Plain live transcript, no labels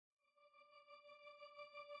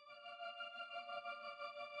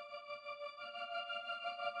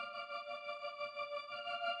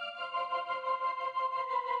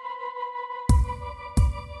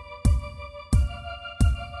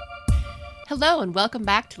Hello and welcome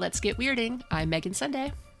back to Let's Get Weirding. I'm Megan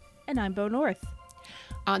Sunday. And I'm Beau North.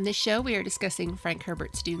 On this show, we are discussing Frank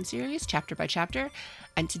Herbert's Dune series, chapter by chapter.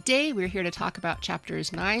 And today, we're here to talk about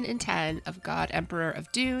chapters 9 and 10 of God Emperor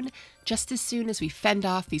of Dune, just as soon as we fend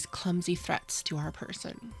off these clumsy threats to our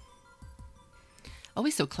person.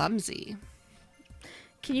 Always so clumsy.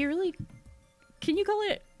 Can you call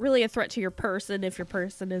it really a threat to your person if your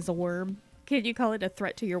person is a worm? Can you call it a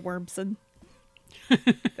threat to your wormson?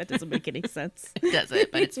 That doesn't make any sense. It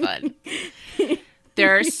doesn't, but it's fun.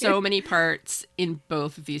 There are so many parts in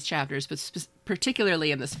both of these chapters, but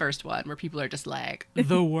particularly in this first one, where people are just like,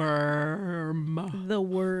 the worm. The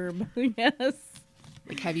worm, yes.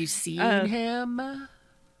 Like, have you seen him?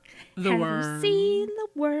 The have worm. you seen the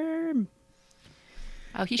worm?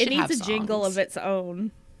 Oh, he should have songs. It needs a jingle of its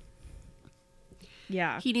own.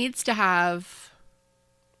 Yeah. He needs to have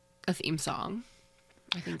a theme song.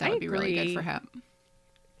 I think that would be really good for him.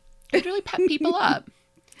 It'd really pep people up.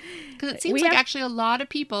 Because it seems like actually a lot of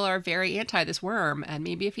people are very anti this worm, and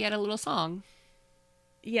maybe if he had a little song.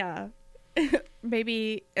 Yeah.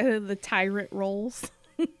 Maybe the tyrant rolls.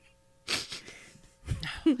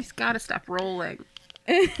 He's got to stop rolling.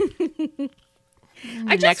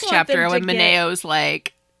 Next chapter when Moneo's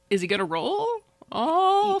like, is he going to roll?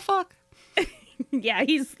 Oh, fuck. Yeah,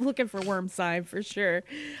 he's looking for worm sign for sure.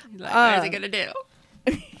 He's like, what is he going to do?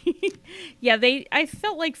 Yeah, I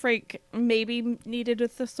felt like Frank maybe needed a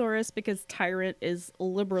thesaurus because tyrant is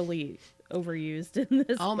liberally overused in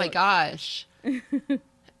this book. My gosh.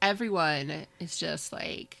 Everyone is just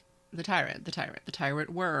like the tyrant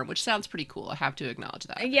worm, which sounds pretty cool. I have to acknowledge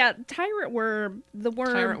that. Yeah, tyrant worm, the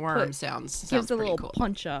worm. Tyrant worm sounds gives a pretty little cool.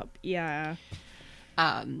 Punch up. Yeah.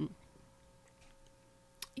 Yeah,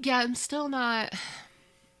 I'm still not.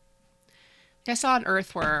 I saw an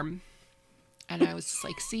earthworm. And I was just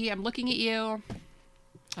like, see, I'm looking at you.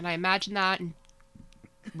 And I imagine that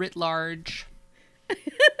writ large. I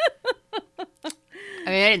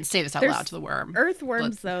mean, I didn't say this out loud to the worm.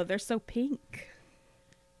 Earthworms, though, they're so pink.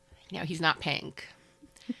 No, he's not pink.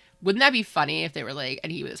 Wouldn't that be funny if they were like,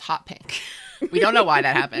 and he was hot pink? We don't know why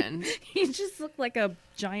that happened. He just looked like a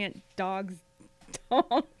giant dog's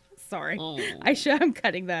dog. Sorry. Oh. I'm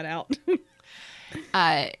cutting that out.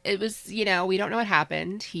 It was, we don't know what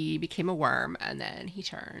happened. He became a worm and then he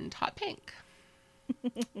turned hot pink.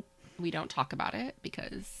 We don't talk about it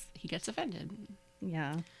because he gets offended.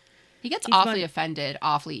 Yeah. He gets awfully offended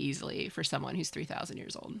awfully easily for someone who's 3,000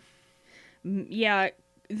 years old. Yeah.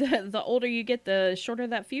 The older you get, the shorter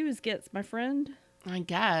that fuse gets, my friend. I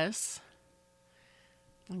guess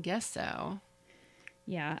so.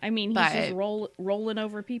 Yeah. I mean, he's just rolling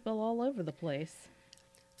over people all over the place.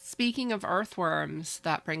 Speaking of earthworms,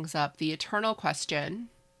 that brings up the eternal question.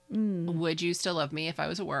 Would you still love me if I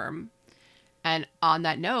was a worm? And on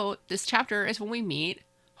that note, this chapter is when we meet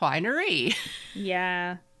Hwi Noree.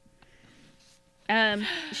 Yeah.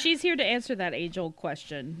 She's here to answer that age-old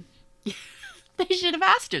question. They should have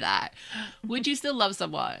asked her that. Would you still love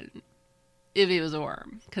someone if he was a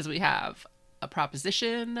worm? Because we have a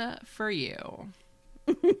proposition for you.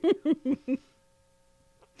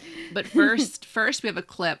 But first we have a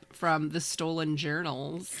clip from the Stolen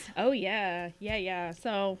Journals. Oh, yeah. Yeah.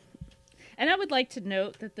 So, and I would like to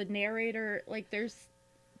note that the narrator, like, there's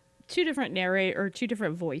two different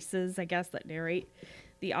voices, I guess, that narrate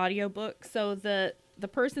the audiobook. So the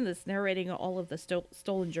person that's narrating all of the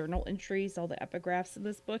Stolen Journal entries, all the epigraphs in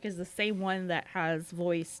this book, is the same one that has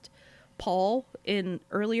voiced Paul in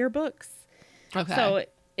earlier books. Okay. So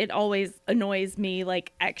it always annoys me,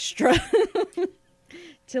 like, extra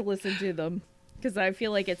to listen to them because I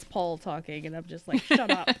feel like it's Paul talking and I'm just like, shut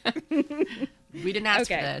up. We didn't ask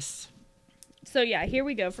for this. So yeah, here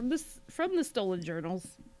we go from the Stolen Journals.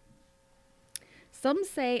 Some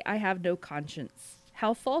say I have no conscience.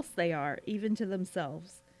 How false they are, even to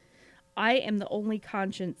themselves. I am the only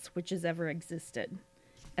conscience which has ever existed.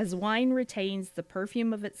 As wine retains the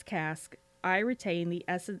perfume of its cask, I retain the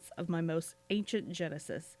essence of my most ancient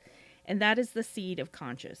genesis, and that is the seed of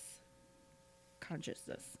consciousness.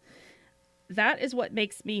 That is what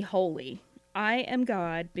makes me holy. I am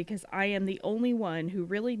God because I am the only one who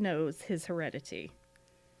really knows his heredity.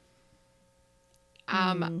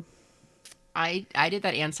 I did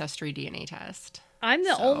that ancestry DNA test. I'm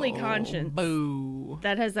the only conscience boo.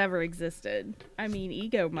 that has ever existed. I mean,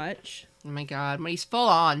 ego much. Oh my god, when he's full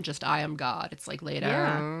on just I am God, it's like later.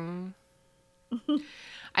 Yeah.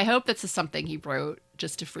 I hope this is something he wrote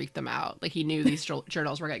just to freak them out. Like, he knew these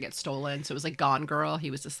journals were going to get stolen, so it was like Gone Girl. He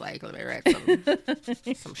was just like, let me write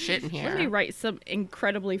some shit in here. Let me write some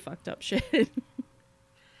incredibly fucked up shit.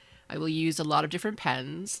 I will use a lot of different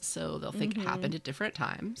pens, so they'll think it happened at different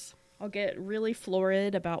times. I'll get really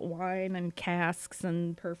florid about wine and casks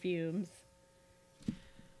and perfumes.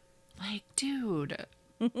 Like, dude,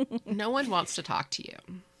 no one wants to talk to you.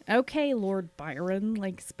 Okay, Lord Byron,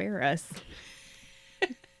 like, spare us.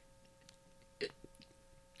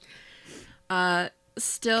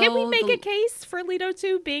 Still, Can we make a case for Leto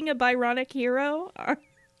II being a Byronic hero?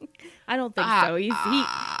 I don't think so. He's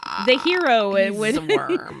the hero. He's a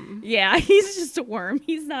worm. Yeah, he's just a worm.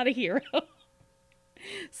 He's not a hero.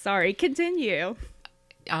 Sorry, continue.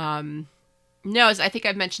 No, I think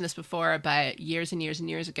I've mentioned this before, but years and years and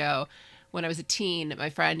years ago, when I was a teen, my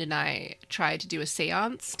friend and I tried to do a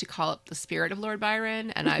seance to call up the spirit of Lord Byron,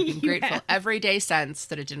 and I've been grateful every day since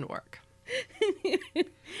that it didn't work.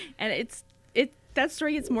 And that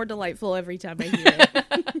story gets more delightful every time I hear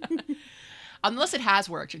it. Unless it has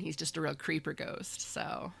worked and he's just a real creeper ghost,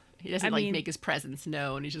 so he doesn't make his presence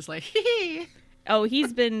known. He's just like, hee. Oh,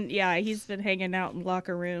 he's been hanging out in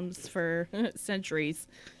locker rooms for centuries.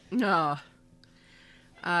 No.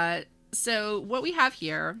 So what we have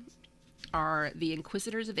here are the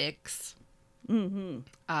Inquisitors of Ix. Mm-hmm.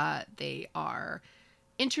 They are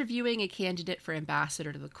interviewing a candidate for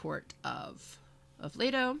ambassador to the court of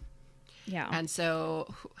Leto. Yeah. And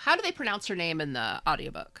so, how do they pronounce her name in the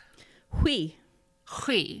audiobook? Hwi.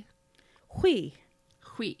 Hwi. Hwi.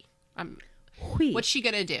 Hwi. Hwi. What's she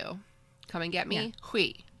gonna do? Come and get me? Yeah.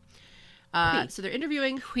 Hwi. Hwi. So they're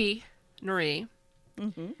interviewing Hwi Noree.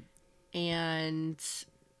 Mm-hmm. And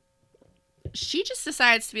she just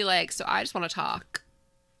decides to be like, so I just want to talk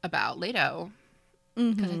about Leto.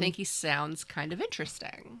 Because I think he sounds kind of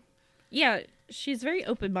interesting. Yeah, she's very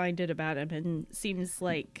open-minded about him and seems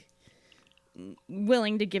like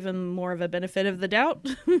willing to give him more of a benefit of the doubt,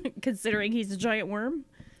 considering he's a giant worm.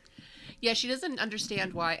 Yeah, she doesn't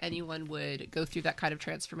understand why anyone would go through that kind of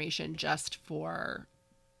transformation just for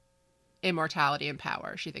immortality and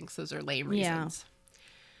power. She thinks those are lame reasons.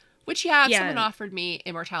 Which, if someone offered me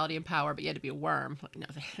immortality and power, but you had to be a worm, like, no,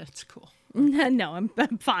 that's cool. No, I'm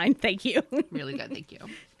fine, thank you. Really good, thank you.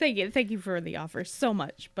 Thank you for the offer so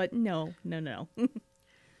much, but no.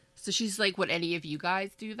 So she's like, would any of you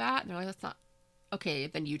guys do that? And they're like, that's not... Okay,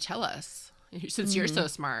 then you tell us. Since you're so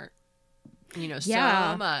smart. You know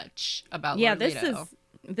so much about Lord Leto.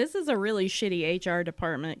 This is a really shitty HR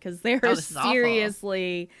department, because they're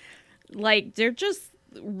seriously... like, they're just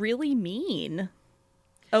really mean.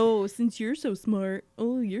 Oh, since you're so smart.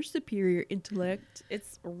 Oh, you're superior intellect.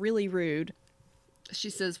 It's really rude. She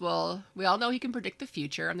says, well, we all know he can predict the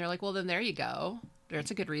future. And they're like, well, then there you go.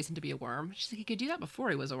 That's a good reason to be a worm. She's like, he could do that before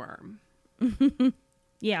he was a worm.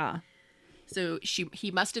 Yeah. So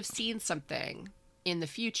he must have seen something in the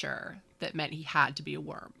future that meant he had to be a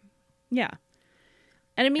worm. Yeah.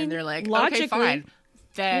 And I mean, and they're like, logically, okay, fine.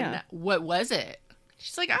 Then what was it?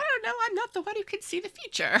 She's like, I don't know. I'm not the one who can see the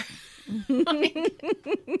future.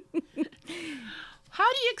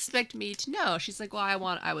 How do you expect me to know? She's like, well,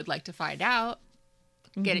 I would like to find out.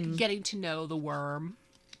 Getting to know the worm.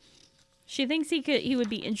 She thinks he would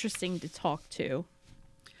be interesting to talk to.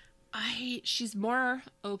 She's more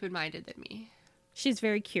open-minded than me. She's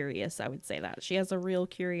very curious, I would say that. She has a real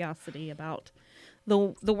curiosity about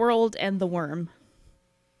the world and the worm.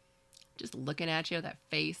 Just looking at you with that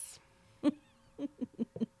face.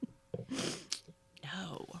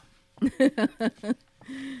 No.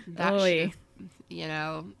 That shit,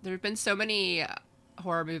 there have been so many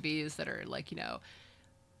horror movies that are like,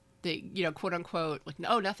 they, quote unquote, like,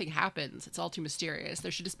 no, nothing happens. It's all too mysterious.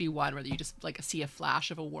 There should just be one where you just like see a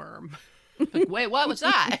flash of a worm. Like, wait, what was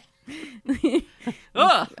that?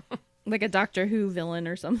 Ugh. Like a Doctor Who villain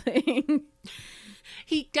or something.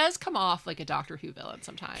 He does come off like a Doctor Who villain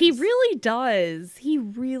sometimes. He really does.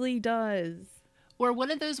 Or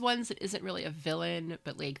one of those ones that isn't really a villain,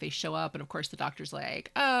 but like they show up and of course the doctor's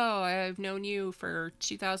like, oh, I've known you for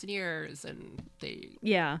 2,000 years. And they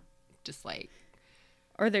just like.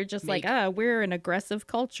 Or they're just like, we're an aggressive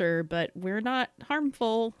culture, but we're not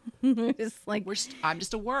harmful. It's like, I'm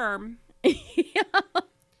just a worm. Yeah.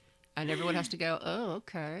 And everyone has to go, oh,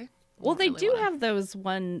 okay. Well, they do have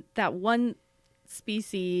that one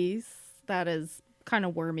species that is kind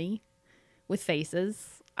of wormy with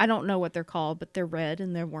faces. I don't know what they're called, but they're red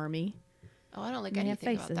and they're wormy. Oh, I don't like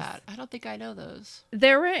anything about that. I don't think I know those.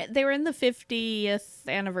 They were in the 50th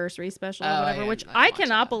anniversary special or whatever, which I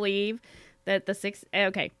cannot believe that the sixth.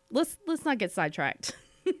 Okay, let's not get sidetracked.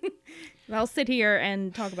 I'll sit here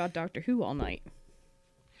and talk about Doctor Who all night.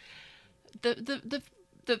 The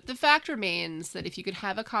fact remains that if you could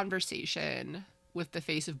have a conversation with the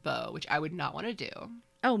face of Beau, which I would not want to do.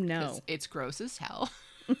 Oh no, it's gross as hell.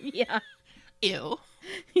 Yeah. Ew.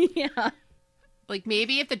 Yeah. Like,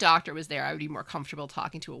 maybe if the doctor was there, I would be more comfortable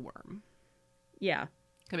talking to a worm. Yeah.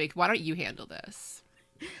 Like, why don't you handle this?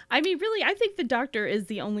 I mean, really, I think the doctor is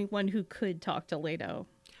the only one who could talk to Leto.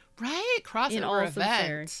 Right? Crossover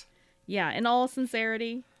event. Yeah, in all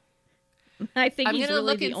sincerity. I think I'm he's going to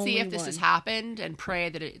really look and see if this has happened and pray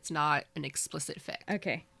that it's not an explicit fic.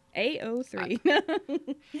 Okay.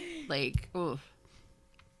 AO3. Like, ooh.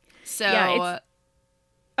 So... Yeah,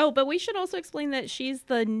 but we should also explain that she's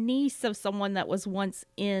the niece of someone that was once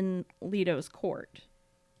in Leto's court.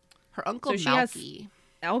 Her uncle Malky.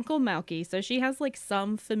 Uncle Malky. So she has like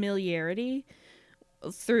some familiarity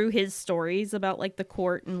through his stories about like the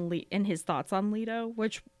court and his thoughts on Leto,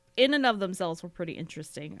 which in and of themselves were pretty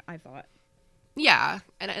interesting, I thought. Yeah.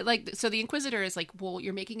 And so the Inquisitor is like, well,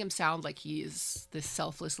 you're making him sound like he's this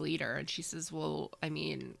selfless leader. And she says, well, I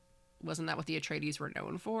mean, wasn't that what the Atreides were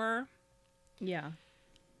known for? Yeah.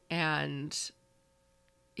 And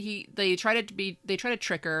they try to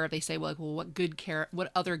trick her. They say, well,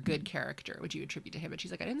 what other good character would you attribute to him? And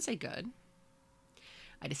she's like, I didn't say good.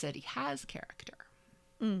 I just said he has character.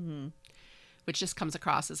 Mm-hmm. Which just comes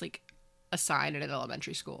across as like a sign in an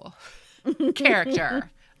elementary school.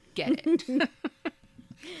 Character. Get it.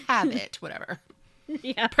 Have it. Whatever.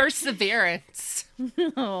 Yeah. Perseverance.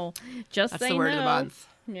 Oh, just that's the word of the month.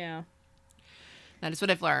 Yeah. That is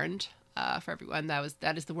what I've learned. For everyone,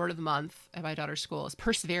 that is the word of the month at my daughter's school is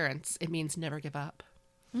perseverance. It means never give up.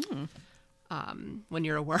 When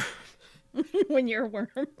you're a worm. When you're a worm.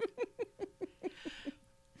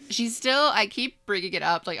 I keep bringing it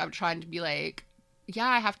up. Like, I'm trying to be like, yeah,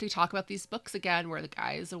 I have to talk about these books again where the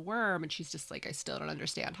guy is a worm. And she's just like, I still don't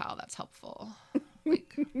understand how that's helpful.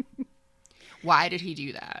 Like, why did he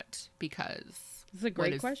do that? Because it's a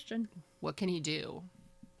great question. What can he do?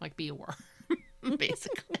 Like, be a worm.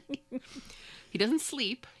 Basically. He doesn't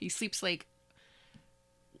sleep. He sleeps like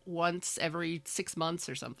once every 6 months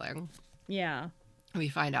or something. Yeah. We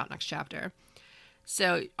find out next chapter.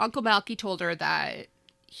 So Uncle Malky told her that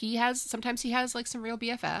sometimes he has like some real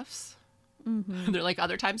BFFs. Mm-hmm. They're like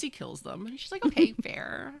other times he kills them. And she's like, okay,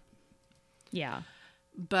 fair. Yeah.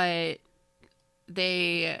 But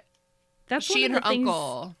she and her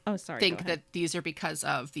uncle think that these are because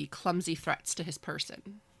of the clumsy threats to his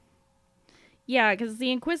person. Yeah, because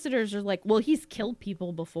the Inquisitors are like, well, he's killed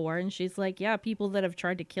people before. And she's like, yeah, people that have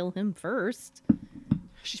tried to kill him first.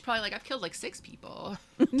 She's probably like, I've killed like 6 people.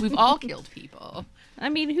 We've all killed people. I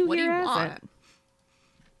mean, what do you want?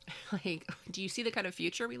 Like, do you see the kind of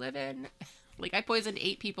future we live in? Like, I poisoned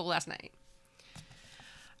 8 people last night.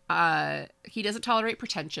 He doesn't tolerate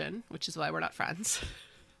pretension, which is why we're not friends.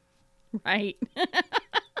 Right.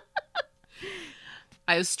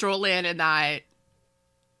 I was strolling in that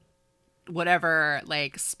whatever,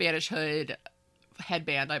 like, Spanish hood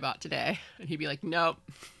headband I bought today. And he'd be like, nope.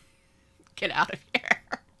 Get out of here.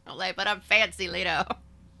 I'm like, but I'm fancy, Leto.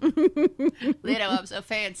 Leto, I'm so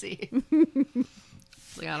fancy.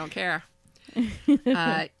 Like, I don't care.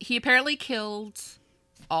 He apparently killed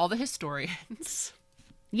all the historians.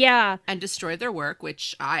 Yeah. And destroyed their work,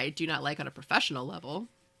 which I do not like on a professional level.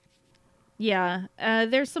 Yeah.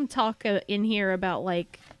 There's some talk in here about,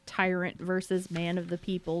 like, tyrant versus man of the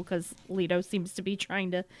people, because Leto seems to be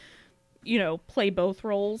trying to, play both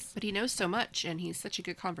roles. But he knows so much, and he's such a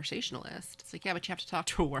good conversationalist. It's like, yeah, but you have to talk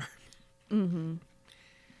to a worm. Mm-hmm.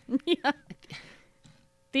 Yeah.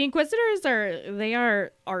 The Inquisitors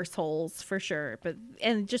are arseholes for sure,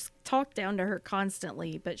 and just talk down to her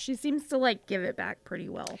constantly, but she seems to like give it back pretty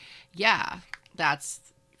well. Yeah,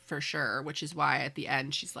 that's for sure, which is why at the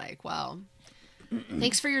end she's like, well,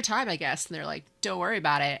 thanks for your time, I guess. And they're like, don't worry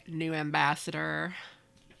about it, new ambassador.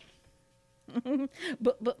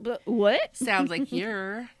 But what? Sounds like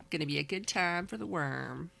you're gonna be a good time for the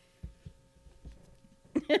worm.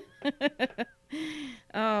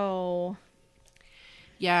 Oh.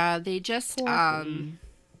 Yeah, they just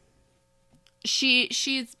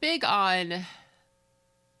she's big on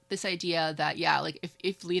this idea that, yeah, like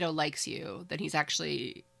if Leto likes you, then he's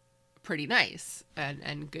actually pretty nice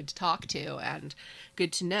and good to talk to and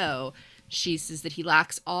good to know. She says that he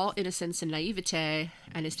lacks all innocence and naivete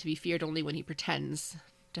and is to be feared only when he pretends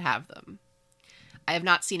to have them. I have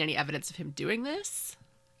not seen any evidence of him doing this,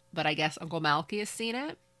 but I guess Uncle Malky has seen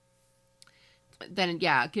it. Then,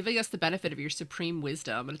 yeah, giving us the benefit of your supreme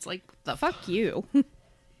wisdom. And it's like, fuck you.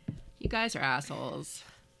 You guys are assholes.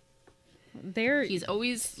 Leto is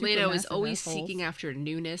always seeking after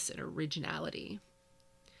newness and originality.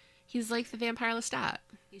 He's like the vampire Lestat.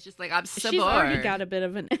 He's just like, I'm so She's bored. already got a bit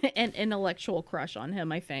of an intellectual crush on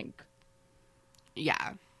him, I think.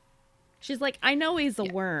 Yeah. She's like, I know he's a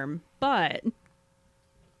worm, but...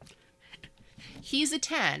 He's a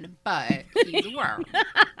 10, but he's a worm.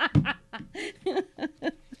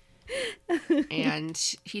 And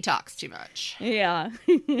he talks too much. Yeah.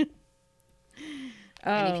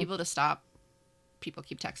 I need people to stop. People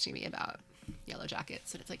keep texting me about yellow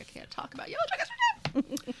jackets, and it's like, I can't talk about yellow jackets right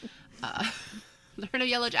now. There are no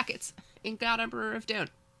yellow jackets in God Emperor of Dune.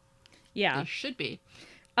 Yeah. They should be.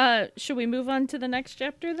 Should we move on to the next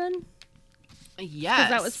chapter then? Yes. Because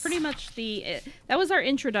that was pretty much that was our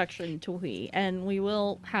introduction to Hwi, and we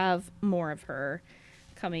will have more of her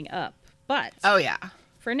coming up. But oh yeah,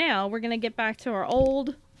 for now, we're gonna get back to our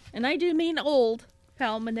old, and I do mean old,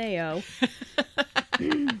 pal Moneo.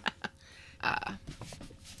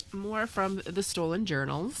 More from the stolen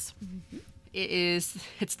journals. Mm-hmm.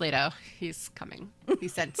 It's Leto. He's coming. He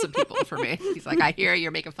sent some people for me. He's like, I hear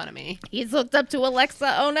you're making fun of me. He's hooked up to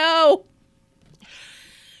Alexa. Oh no.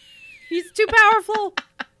 He's too powerful.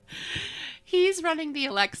 He's running the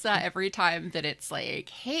Alexa every time that it's like,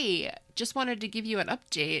 hey, just wanted to give you an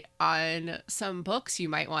update on some books you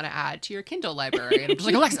might want to add to your Kindle library. And I'm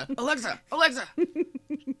just like, Alexa.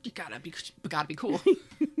 You gotta be cool.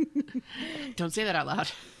 Don't say that out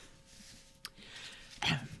loud.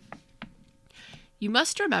 You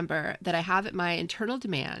must remember that I have at my internal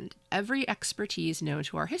demand every expertise known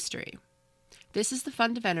to our history. This is the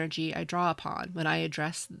fund of energy I draw upon when I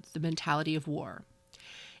address the mentality of war.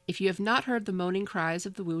 If you have not heard the moaning cries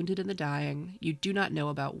of the wounded and the dying, you do not know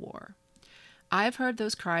about war. I have heard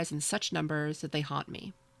those cries in such numbers that they haunt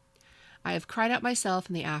me. I have cried out myself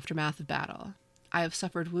in the aftermath of battle. I have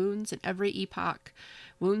suffered wounds in every epoch,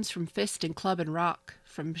 wounds from fist and club and rock,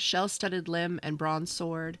 from shell-studded limb and bronze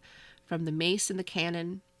sword, from the mace and the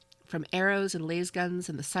cannon, from arrows and laser guns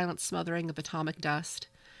and the silent smothering of atomic dust,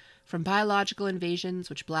 from biological invasions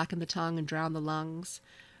which blacken the tongue and drown the lungs,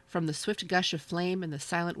 from the swift gush of flame and the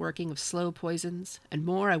silent working of slow poisons, and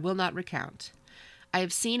more I will not recount. I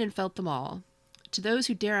have seen and felt them all. To those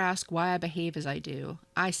who dare ask why I behave as I do,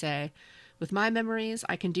 I say, with my memories,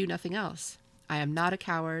 I can do nothing else. I am not a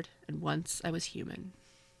coward, and once I was human.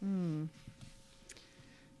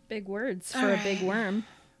 Big words for a big worm.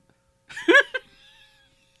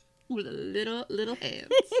 With little hands.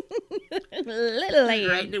 Little hands.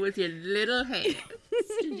 Right with your little hands.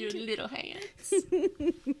 Your little hands.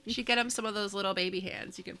 You should get them some of those little baby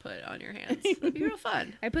hands you can put on your hands. That'd be real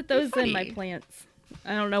fun. I put those in my plants.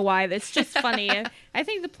 I don't know why. That's just funny. I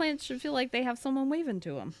think the plants should feel like they have someone waving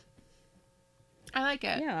to them. I like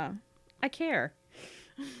it. Yeah. I care.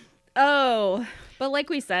 Oh, but like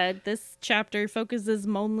we said, this chapter focuses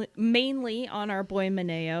mainly on our boy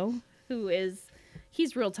Moneo,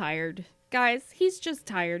 he's real tired. Guys, he's just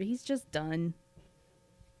tired. He's just done.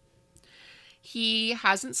 He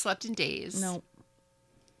hasn't slept in days. No.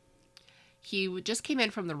 He just came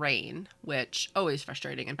in from the rain, which always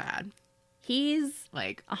frustrating and bad. He's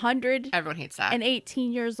like 100. Everyone hates that. And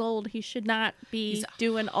 18 years old. He should not be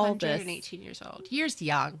doing all this. 118 years old. Years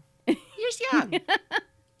young. Years young.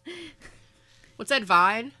 What's that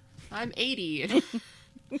Vine? I'm 80.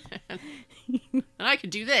 And I could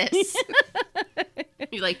do this.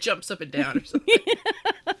 He like jumps up and down or something.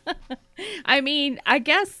 I mean, I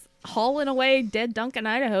guess hauling away dead Duncan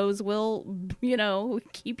Idahos will,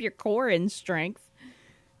 keep your core in strength.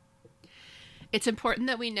 It's important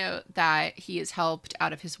that we note that he is helped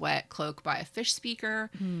out of his wet cloak by a fish speaker,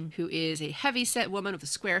 who is a heavy-set woman with a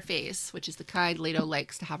square face, which is the kind Leto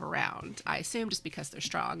likes to have around. I assume just because they're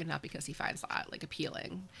strong and not because he finds that,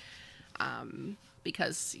 appealing.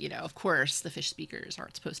 Because, of course, the fish speakers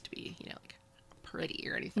aren't supposed to be, pretty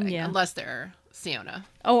or anything. Yeah. Unless they're Siona.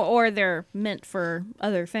 Oh, or they're meant for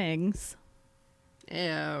other things. Ew.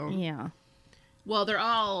 Yeah. Well, they're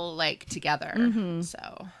all, together,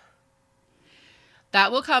 so...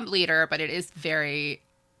 That will come later, but it is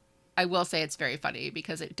I will say it's very funny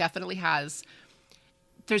because it definitely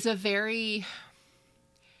there's a very,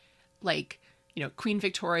 Queen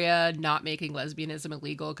Victoria not making lesbianism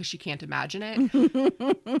illegal because she can't imagine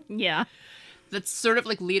it. Yeah. That's sort of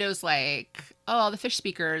like Leto's oh, the fish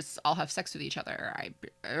speakers all have sex with each other.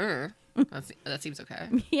 That seems okay.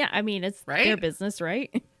 Yeah, I mean, it's their business,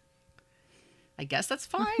 right? I guess that's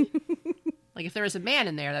fine. If there was a man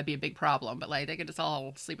in there, that'd be a big problem. But, they could just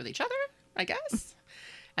all sleep with each other, I guess.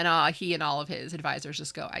 And he and all of his advisors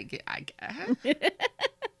just go, I guess.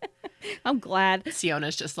 I'm glad.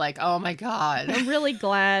 Siona's just oh, my God. I'm really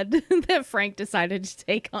glad that Frank decided to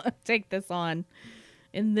take this on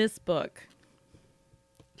in this book.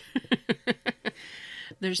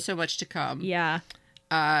 There's so much to come. Yeah.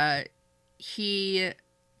 He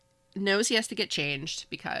knows he has to get changed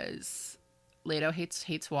because... Leto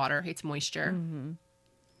hates water, hates moisture.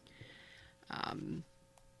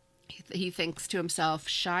 he thinks to himself,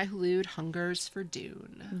 Shai Hulud hungers for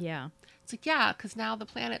Dune. Yeah. It's like, yeah, because now the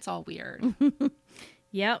planet's all weird.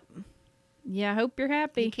 Yep. Yeah, I hope you're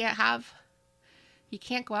happy. He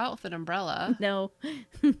can't go out with an umbrella. No.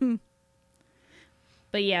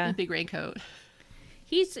 But yeah. A big raincoat.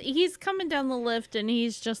 He's coming down the lift and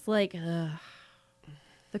he's just like, ugh,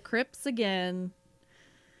 the crypts again.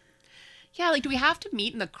 Yeah, like, do we have to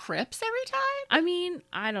meet in the crypts every time? I mean,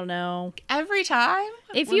 I don't know. Every time?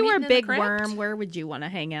 If you were a big worm, where would you want to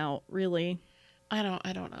hang out, really? I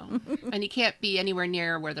don't know. And you can't be anywhere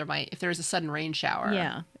near where if there's a sudden rain shower.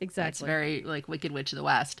 Yeah, exactly. It's very, like, Wicked Witch of the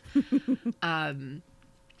West.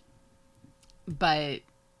 But,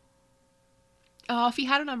 if he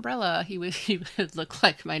had an umbrella, he would look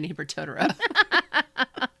like my neighbor Totoro.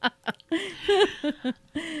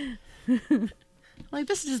 Like,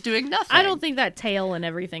 this is just doing nothing. I don't think that tail and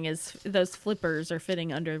everything those flippers are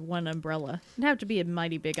fitting under one umbrella. It'd have to be a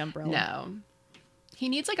mighty big umbrella. No. He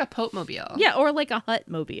needs, like, a Pope-mobile. Yeah, or like a Hutt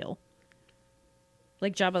mobile.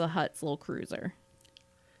 Like Jabba the Hutt's little cruiser.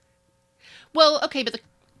 Well, okay, but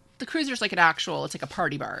the cruiser's like it's like a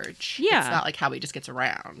party barge. Yeah. It's not like how he just gets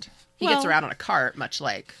around. He gets around on a cart, much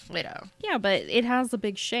like Leto. Yeah, but it has a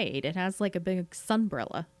big shade. It has like a big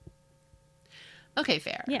sunbrella. Okay,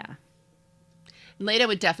 fair. Yeah. Leto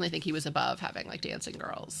would definitely think he was above having, like, dancing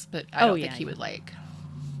girls, but I don't think he would, like...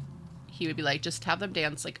 He would be like, just have them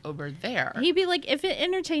dance, like, over there. He'd be like, if it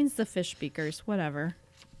entertains the fish speakers, whatever.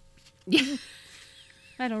 Yeah.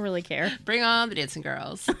 I don't really care. Bring on the dancing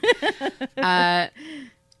girls.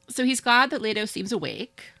 So he's glad that Leto seems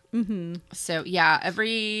awake. Mm-hmm. So, yeah,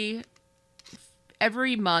 every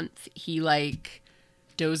month he, like,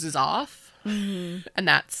 dozes off. Mm-hmm. And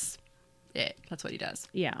that's it. That's what he does.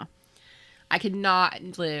 Yeah. I could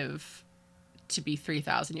not live to be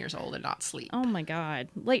 3,000 years old and not sleep. Oh my God.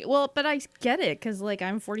 Like, well, but I get it because, like,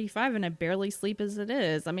 I'm 45 and I barely sleep as it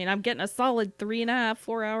is. I mean, I'm getting a solid 3.5,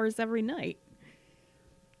 4 hours every night.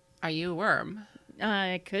 Are you a worm?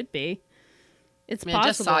 It could be. It's possible. I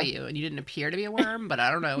just saw you and you didn't appear to be a worm, but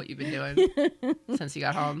I don't know what you've been doing since you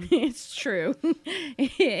got home. It's true.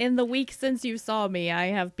 In the week since you saw me, I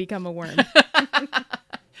have become a worm.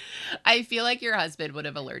 I feel like your husband would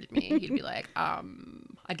have alerted me. He'd be like,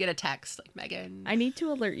 I'd get a text like, Megan. I need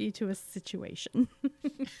to alert you to a situation.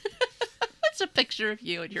 It's a picture of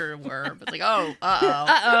you and you're a worm. It's like, oh,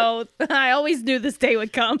 Uh-oh. I always knew this day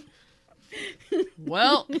would come.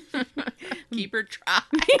 Well, keep her try.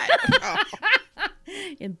 I don't know.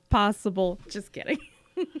 Impossible. Just kidding.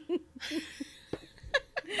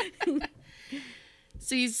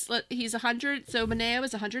 So he's 100. So Moneo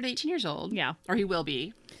is 118 years old. Yeah. Or he will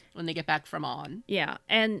be when they get back from on. Yeah.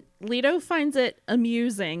 And Leto finds it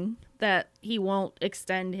amusing that he won't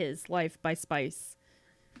extend his life by spice.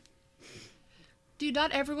 Dude,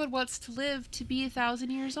 not everyone wants to live to be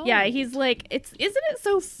 1,000 years old. Yeah, he's like, isn't it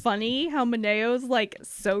so funny how Moneo's like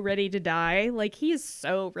so ready to die? Like, he is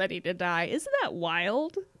so ready to die. Isn't that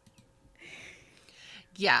wild?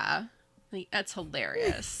 Yeah. Like, that's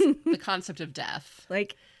hilarious. The concept of death.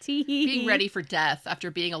 Like, being ready for death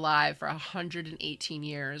after being alive for 118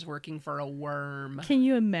 years, working for a worm. Can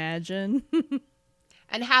you imagine?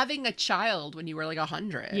 And having a child when you were like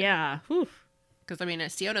 100. Yeah. Whew. Because, I mean,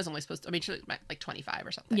 Siona's only supposed to, I mean, she's like 25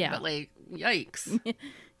 or something. Yeah. But, like, yikes.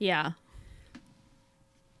 Yeah.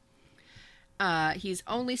 He's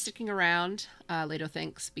only sticking around, Leto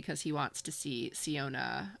thinks, because he wants to see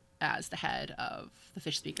Siona as the head of the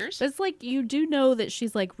fish speakers. But it's like, you do know that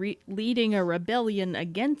she's like leading a rebellion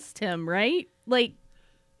against him, right? Like.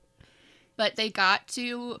 But they got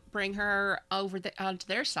to bring her onto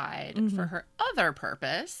their side for her other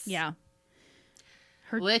purpose. Yeah.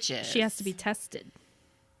 Which is... She has to be tested.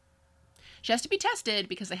 She has to be tested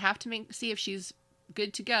because they have to see if she's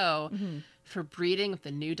good to go for breeding with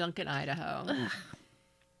the new Duncan Idaho.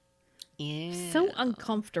 So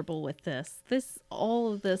uncomfortable with this.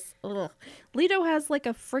 All of this. Ugh. Leto has like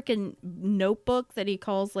a freaking notebook that he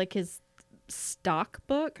calls like his stock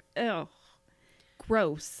book. Ugh.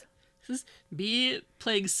 Gross. This is me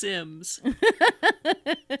playing Sims.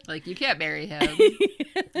 Like, you can't marry him.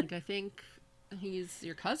 Like, I think he's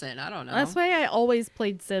your cousin. I don't know. That's why I always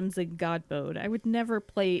played Sims in God mode. I would never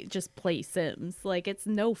play Sims. Like, it's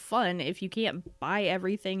no fun if you can't buy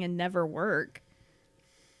everything and never work.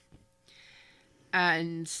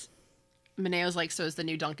 And Moneo's like, so is the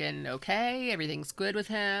new Duncan okay? Everything's good with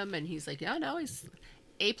him? And he's like, yeah, no, he's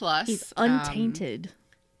A+. He's untainted.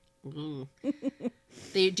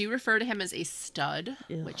 They do refer to him as a stud,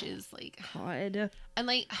 Ew. which is like... God. And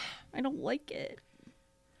like... I don't like it.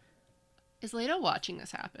 Is Leto watching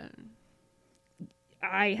this happen?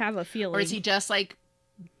 I have a feeling. Or is he just like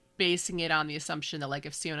basing it on the assumption that, like,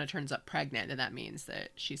 if Siona turns up pregnant, then that means that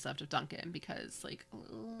she's left with Duncan because, like...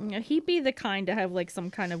 Yeah, he'd be the kind to have, like,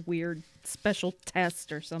 some kind of weird special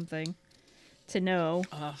test or something to know.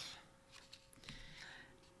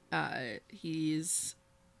 He's...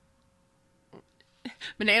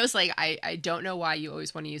 Moneo's like, I don't know why you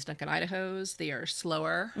always want to use Duncan Idahos. They are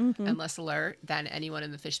slower and less alert than anyone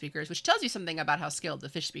in the fish speakers, which tells you something about how skilled the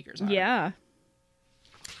fish speakers are. Yeah.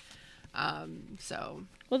 So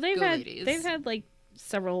well, they've ladies. had like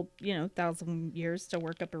several 1,000 years to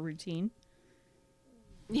work up a routine.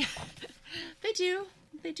 Yeah, they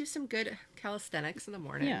do some good calisthenics in the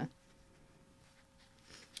morning. Yeah.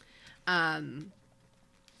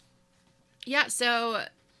 Yeah. So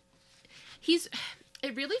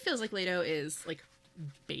it really feels like Leto is like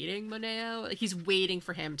baiting Moneo. Like he's waiting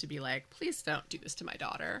for him to be like, please don't do this to my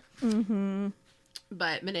daughter. Mm-hmm.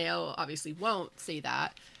 But Moneo obviously won't say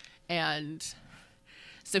that. And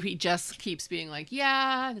so he just keeps being like,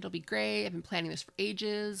 yeah, it'll be great. I've been planning this for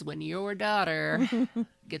ages. When your daughter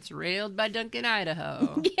gets railed by Duncan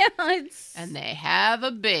Idaho. Yeah, and they have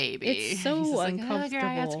a baby. It's so uncomfortable. Like,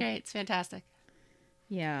 oh, that's great. It's fantastic.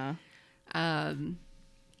 Yeah.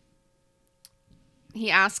 He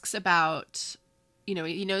asks about,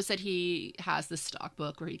 he knows that he has this stock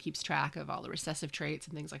book where he keeps track of all the recessive traits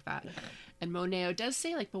and things like that. And Moneo does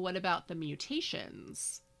say, like, but what about the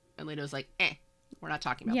mutations? And Leto's like, we're not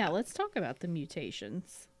talking about that. Yeah, let's talk about the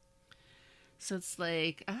mutations. So it's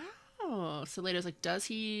like, oh. So Leto's like, does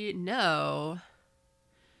he know,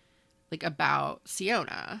 like, about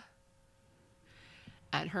Siona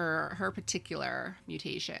and her particular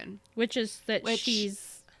mutation? Which is that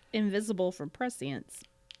she's invisible from prescience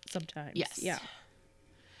sometimes. Yes. Yeah.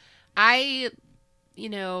 I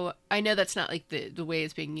know that's not like the way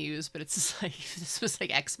it's being used, but it's just like, this was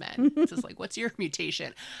like X-Men. It's just like, what's your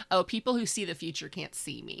mutation? Oh, people who see the future can't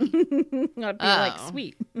see me. I'd be like,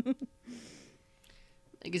 sweet.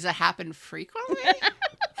 Like, does that happen frequently?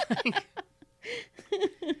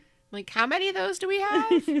 like, how many of those do we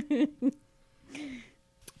have?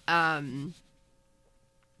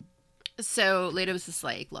 So Leto's just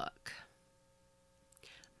like, look,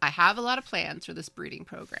 I have a lot of plans for this breeding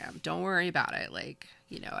program. Don't worry about it. Like,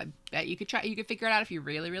 I bet you could figure it out if you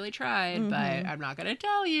really, really tried, but I'm not going to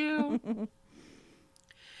tell you.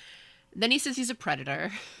 Then he says he's a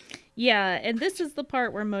predator. Yeah, and this is the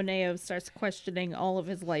part where Moneo starts questioning all of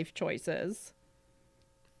his life choices.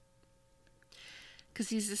 Because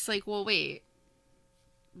he's just like, well, wait,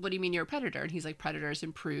 what do you mean you're a predator? And he's like, predators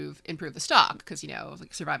improve the stock because,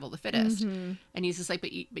 like survival of the fittest. And he's just like,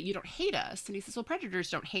 but you don't hate us. And he says, well, predators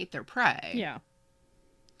don't hate their prey. Yeah.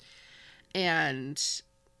 And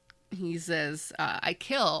he says, I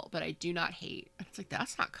kill, but I do not hate. And it's like,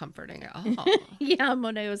 that's not comforting at all. Yeah,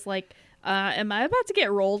 Moneo's like, am I about to get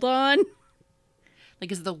rolled on?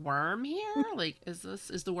 Like, is the worm here? Like, is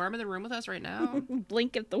the worm in the room with us right now?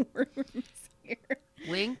 Blink if the worm is here.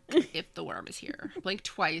 Blink if the worm is here. Blink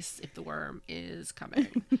twice if the worm is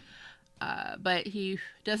coming. But he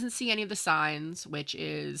doesn't see any of the signs, which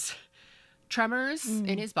is tremors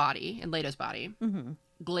in his body, in Leto's body,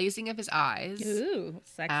 glazing of his eyes, ooh,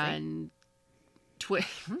 sexy, and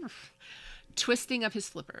twisting of his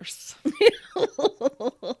flippers.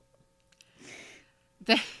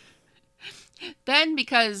 Then,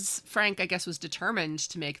 because Frank, I guess, was determined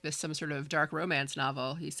to make this some sort of dark romance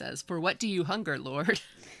novel, he says, "For what do you hunger, Lord?"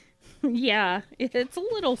 Yeah, it's a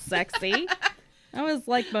little sexy. I was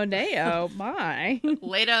like, Moneo, my.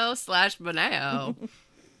 Leto / Moneo.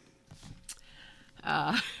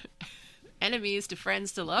 Enemies to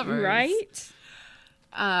friends to lovers. Right?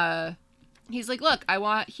 He's like, look, I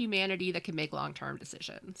want humanity that can make long-term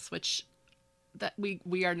decisions, which... that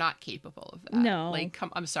we are not capable of that. No. Like,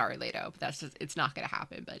 I'm sorry, Leto, but it's not going to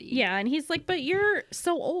happen, buddy. Yeah, and he's like, but you're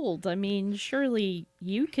so old. I mean, surely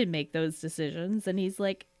you can make those decisions. And he's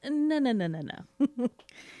like, no.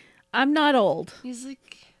 I'm not old. He's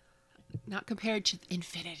like, not compared to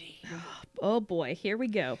infinity. Oh boy, here we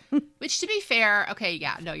go. Which, to be fair, okay,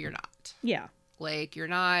 yeah, no, you're not. Yeah. Like, you're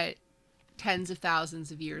not tens of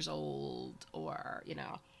thousands of years old, or,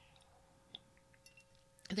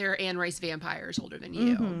 there are Anne Rice vampires older than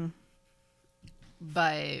you.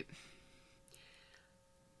 But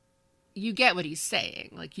you get what he's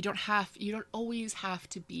saying. Like, you don't always have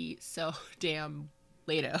to be so damn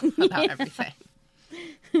Leto about everything.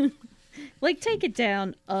 Like, take it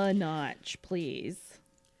down a notch, please.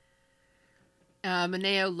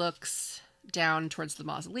 Moneo looks down towards the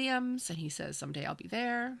mausoleums and he says, someday I'll be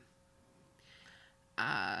there.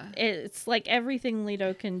 It's like everything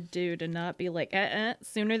Leto can do to not be like,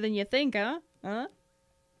 sooner than you think, huh?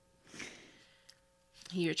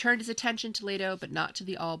 He returned his attention to Leto, but not to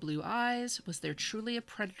the all-blue eyes. Was there truly a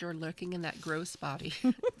predator lurking in that gross body?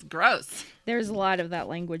 It's gross. There's a lot of that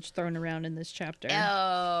language thrown around in this chapter.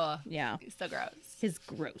 Oh. Yeah. He's so gross. His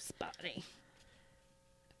gross body.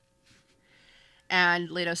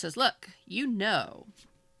 And Leto says, look, you know,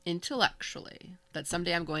 intellectually, that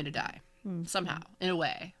someday I'm going to die. Mm-hmm. Somehow, in a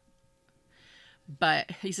way.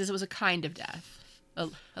 But he says it was a kind of death. A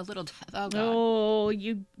little death. Oh, God. Oh,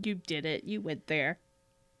 you did it. You went there.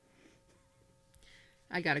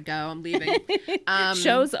 I gotta go. I'm leaving.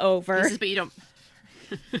 Show's over. He says, but you don't...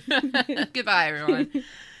 Goodbye, everyone.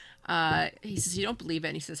 He says, you don't believe it.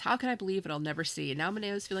 And he says, how can I believe it? I'll never see. And now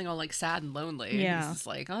Moneo's feeling all like sad and lonely. Yeah. And he's just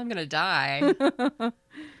like, oh, I'm going to die.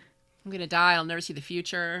 I'm going to die. I'll never see the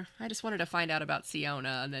future. I just wanted to find out about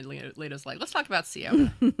Siona. And then Leto's like, let's talk about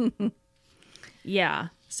Siona. Yeah.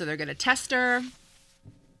 So they're going to test her.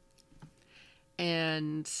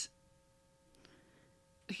 And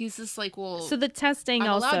he's just like, well, so the testing I'm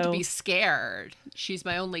also allowed to be scared. She's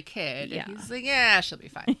my only kid. Yeah. And he's like, yeah, she'll be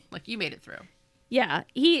fine. Like, you made it through. Yeah.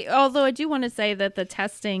 Although I do want to say that the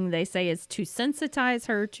testing, they say, is to sensitize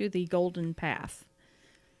her to the golden path.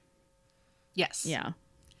 Yes. Yeah.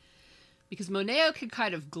 Because Moneo can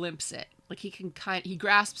kind of glimpse it. Like, he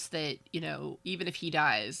grasps that, you know, even if he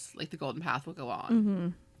dies, like, the golden path will go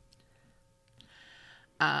on.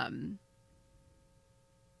 Mm-hmm.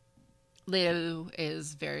 Leto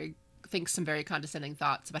thinks some very condescending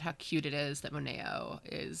thoughts about how cute it is that Moneo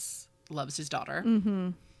loves his daughter.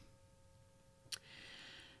 Mm-hmm.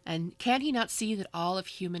 And can he not see that all of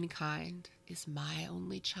humankind is my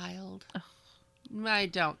only child? Ugh. I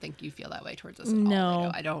don't think you feel that way towards us at all.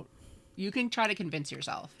 Leto. I don't. You can try to convince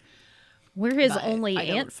yourself. We're his only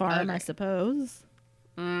ant farm, I suppose.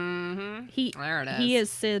 Mm-hmm. There it is. He is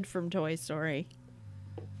Sid from Toy Story.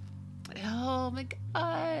 Oh my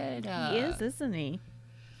God. He is, isn't he?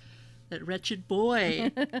 That wretched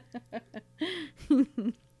boy.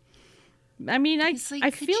 I mean, like,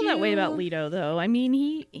 I feel that way about Leto, though. I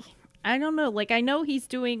mean, I don't know. Like, I know he's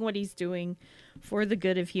doing what he's doing for the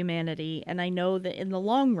good of humanity. And I know that in the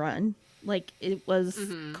long run, like, it was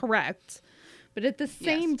correct. But at the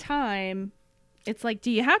same time, it's like,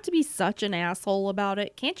 do you have to be such an asshole about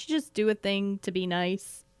it? Can't you just do a thing to be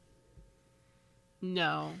nice?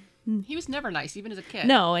 No. He was never nice, even as a kid.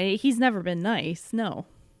 No, he's never been nice. No.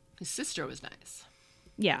 His sister was nice.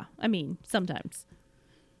 Yeah, I mean, sometimes.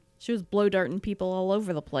 She was blow darting people all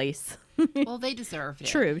over the place. Well, they deserved it.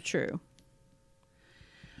 True.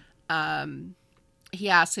 He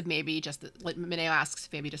asks if maybe Moneo asks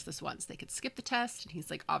if maybe just this once they could skip the test. And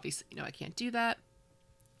he's like, obviously, I can't do that.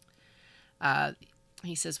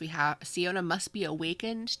 He says Siona must be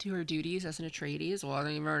awakened to her duties as an Atreides. Well,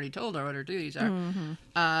 I've already told her what her duties are.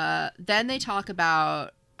 Mm-hmm. Then they talk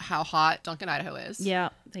about how hot Duncan Idaho is. Yeah,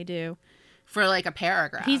 they do. For like a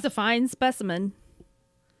paragraph. He's a fine specimen.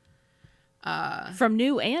 From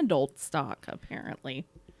new and old stock, apparently.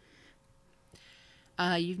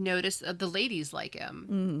 You've noticed the ladies like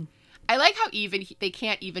him. I like how they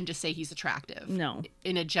can't even just say he's attractive. No.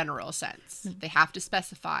 In a general sense. They have to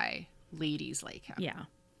specify ladies like him. Yeah.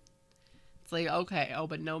 It's like, okay,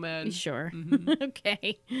 but no men. Sure. Mm-hmm.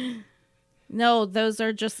 Okay. No, those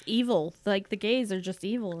are just evil. Like, the gays are just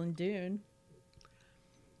evil in Dune.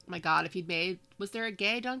 Oh my God, was there a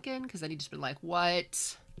gay Duncan? Because then he'd just been like,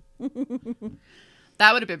 what?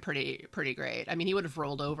 That would have been pretty great. I mean, he would have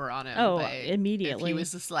rolled over on him. Oh, but immediately. If he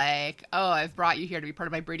was just like, oh, I've brought you here to be part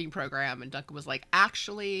of my breeding program. And Duncan was like,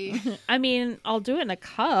 actually. I mean, I'll do it in a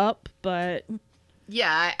cup, but.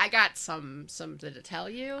 Yeah, I got something to tell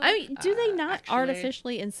you. I mean, do they not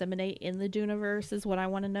artificially inseminate in the Duneverse is what I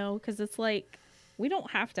want to know. Because it's like, we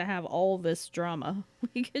don't have to have all this drama.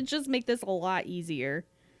 We could just make this a lot easier.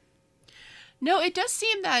 No, it does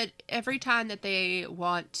seem that every time that they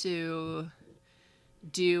want to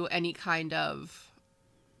do any kind of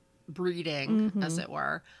breeding, as it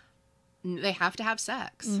were, they have to have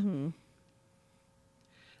sex. Mm-hmm.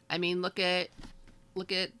 I mean, look at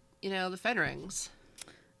the Fenrings.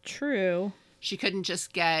 True. She couldn't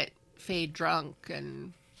just get Fade drunk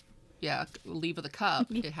and leave with a cup.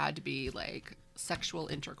 It had to be like sexual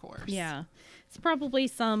intercourse. Yeah, it's probably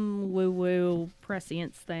some woo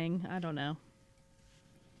prescience thing. I don't know.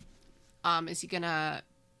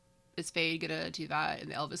 Is Fade gonna do that in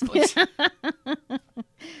the Elvis voice?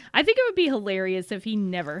 I think it would be hilarious if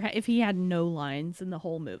he had no lines in the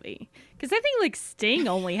whole movie. Because I think like Sting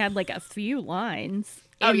only had like a few lines.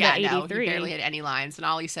 Oh yeah, no, he barely had any lines, and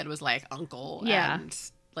all he said was like "uncle" and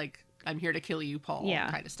like "I'm here to kill you, Paul"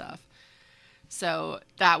 kind of stuff. So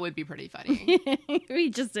that would be pretty funny. We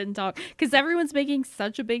just didn't talk because everyone's making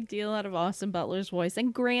such a big deal out of Austin Butler's voice.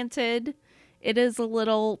 And granted, it is a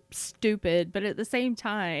little stupid, but at the same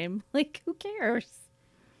time, like, who cares?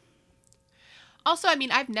 Also, I mean,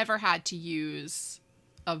 I've never had to use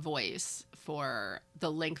a voice for the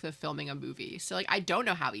length of filming a movie. So, like, I don't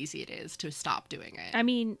know how easy it is to stop doing it. I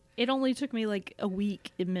mean, it only took me like a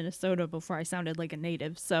week in Minnesota before I sounded like a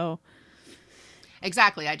native. So,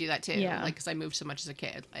 exactly. I do that too. Yeah. Like, because I moved so much as a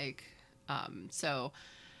kid. Like, so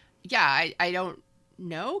yeah, I don't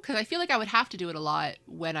know. Because I feel like I would have to do it a lot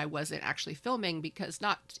when I wasn't actually filming, because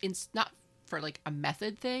not for like a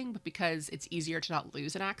method thing, but because it's easier to not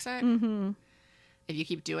lose an accent if you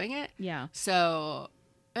keep doing it. yeah. So,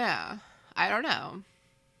 yeah, I don't know.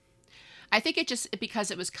 I think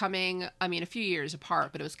because it was coming, I mean, a few years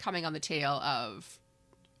apart, but it was coming on the tail of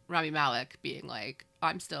Rami Malek being like,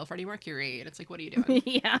 I'm still Freddie Mercury. And it's like, what are you doing?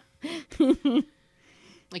 Yeah.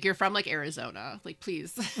 Like, you're from like Arizona. Like,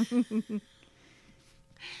 please.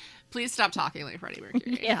 Please stop talking like Freddie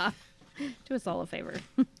Mercury. Yeah. Do us all a favor.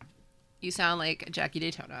 You sound like Jackie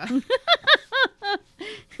Daytona.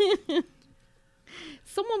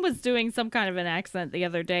 Someone was doing some kind of an accent the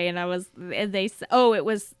other day, and it was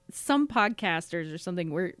some podcasters or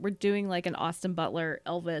something. We're doing like an Austin Butler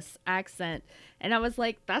Elvis accent, and I was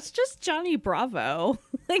like, that's just Johnny Bravo.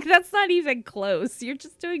 Like, that's not even close. You're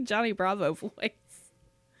just doing Johnny Bravo voice.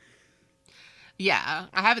 Yeah,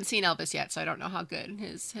 I haven't seen Elvis yet, so I don't know how good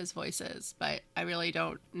his voice is, but I really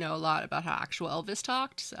don't know a lot about how actual Elvis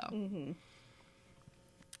talked, so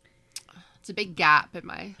it's a big gap in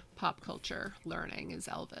my pop culture learning is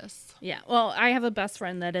Elvis. Yeah, well, I have a best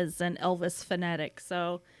friend that is an Elvis fanatic,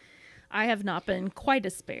 so I have not been quite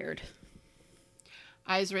as spared.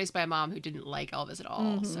 I was raised by a mom who didn't like Elvis at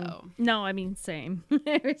all, so... No, I mean, same.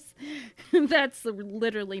 That's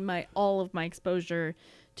literally all of my exposure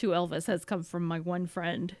to Elvis has come from my one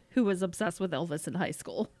friend who was obsessed with Elvis in high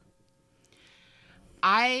school.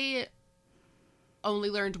 I only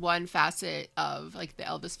learned one facet of like the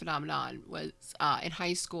Elvis phenomenon was in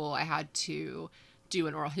high school. I had to do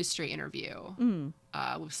an oral history interview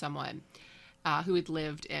with someone who had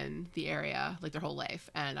lived in the area like their whole life,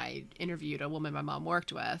 and I interviewed a woman my mom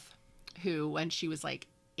worked with who, when she was like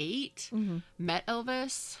 8, met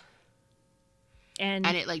Elvis, and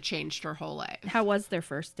it like changed her whole life. How was their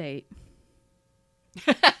first date?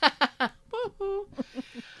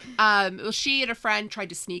 Well, she and a friend tried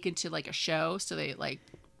to sneak into like a show, so they like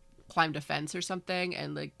climbed a fence or something,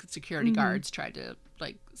 and like security guards tried to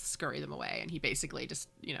like scurry them away, and he basically just,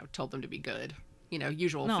 you know, told them to be good, you know,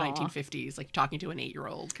 usual 1950s, like talking to an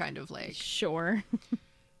 8-year-old kind of like, sure.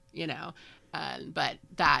 You know, but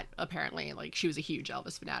that apparently, like, she was a huge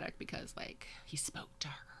Elvis fanatic because like he spoke to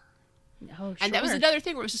her. Oh, sure. And that was another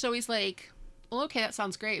thing where it was just always like, well, okay, that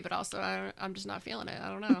sounds great, but also I'm just not feeling it. I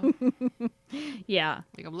don't know. Yeah.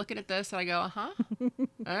 Like, I'm looking at this and I go,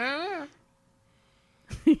 I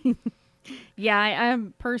don't know. Yeah,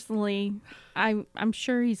 I'm personally, I'm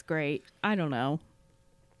sure he's great. I don't know.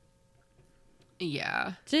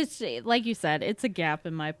 Yeah. Just like you said, it's a gap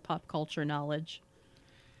in my pop culture knowledge.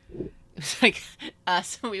 It's like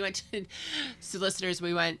us when we went to, so listeners,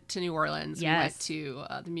 we went to New Orleans. Yes. We went to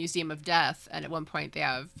the Museum of Death, and at one point they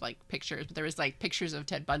have like pictures, but there was like pictures of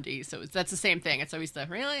Ted Bundy, so that's the same thing. It's always the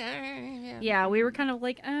really, yeah. We were kind of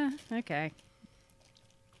like, okay.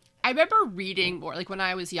 I remember reading more, like when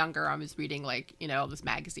I was younger, I was reading like, you know, those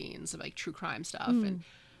magazines of like true crime stuff, and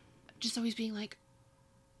just always being like,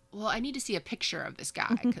 well, I need to see a picture of this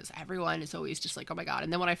guy because everyone is always just like, oh my God.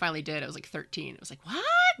 And then when I finally did, I was like 13. It was like, what?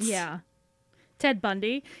 Yeah. Ted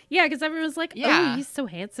Bundy. Yeah, because everyone's like, oh, he's so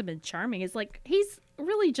handsome and charming. It's like, he's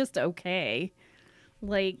really just okay.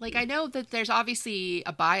 Like, I know that there's obviously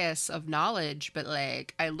a bias of knowledge, but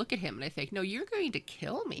like, I look at him and I think, no, you're going to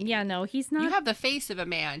kill me. Yeah, no, he's not. You have the face of a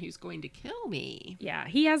man who's going to kill me. Yeah,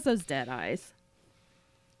 he has those dead eyes.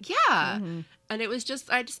 Yeah. And it was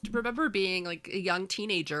just, I just remember being like a young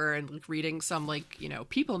teenager and like reading some like, you know,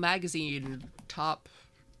 People magazine top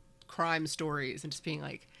crime stories and just being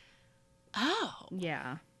like, oh.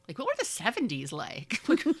 Yeah. Like, what were the 70s like?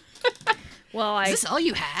 Well, is this all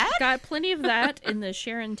you had? Got plenty of that in the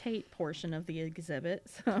Sharon Tate portion of the exhibit.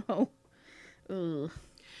 So, ugh.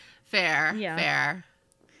 Fair. Yeah. Fair.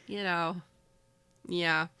 You know.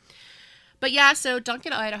 Yeah. But yeah, so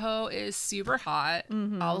Duncan Idaho is super hot.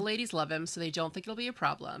 All the ladies love him, so they don't think it'll be a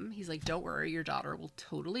problem. He's like, don't worry, your daughter will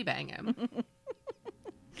totally bang him.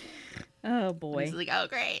 Oh, boy. And he's like, oh,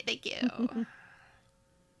 great, thank you.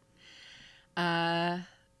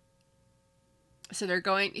 So they're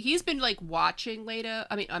going. He's been like watching Leto.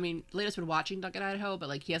 Leto's been watching Duncan Idaho, but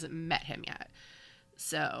like he hasn't met him yet.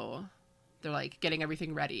 So they're like getting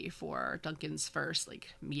everything ready for Duncan's first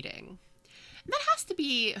like meeting. And that has to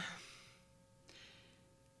be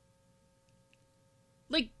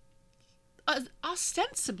like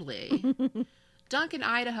ostensibly Duncan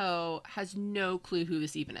Idaho has no clue who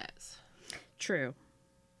this even is. True.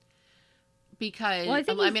 Because,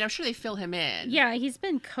 I'm sure they fill him in. Yeah, he's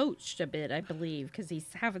been coached a bit, I believe, because he's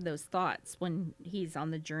having those thoughts when he's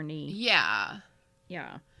on the journey. Yeah.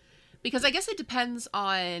 Yeah. Because I guess it depends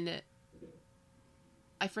on,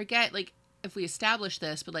 I forget, like, if we establish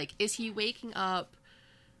this, but, like, is he waking up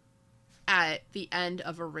at the end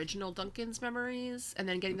of original Duncan's memories and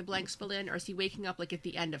then getting the blanks filled in, or is he waking up, like, at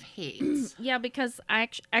the end of Hayes? Yeah, because I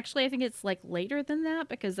think it's, like, later than that,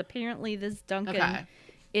 because apparently this Duncan... Okay.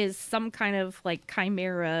 Is some kind of like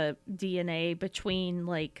chimera DNA between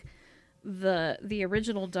like the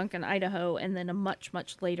original Duncan Idaho and then a much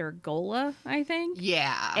much later Gola, I think.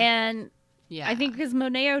 Yeah. And yeah, I think because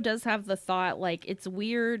Moneo does have the thought like it's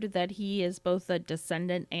weird that he is both a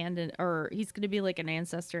descendant and or he's going to be like an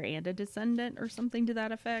ancestor and a descendant or something to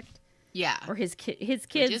that effect. Yeah. Or his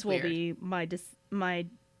kids will be my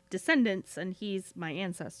descendants and he's my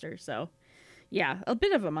ancestor. So yeah, a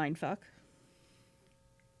bit of a mindfuck.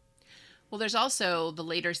 Well, there's also the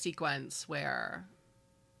later sequence where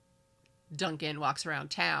Duncan walks around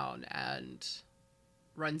town and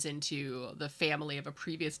runs into the family of a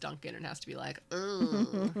previous Duncan and has to be like,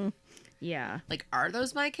 ugh. Yeah. Like, are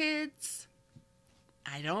those my kids?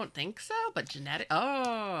 I don't think so, but genetic.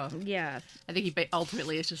 Oh. Yeah. I think he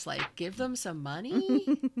ultimately is just like, give them some money?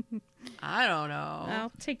 I don't know.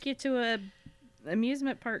 I'll take you to a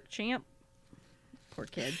amusement park, champ. Poor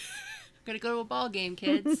kid. Gonna go to a ball game,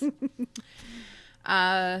 kids.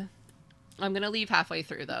 I'm gonna leave halfway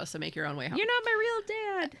through though, so make your own way home. You're not my real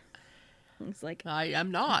dad. It's like I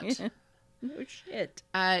am not. No shit.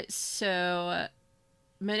 So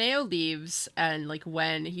Moneo leaves, and like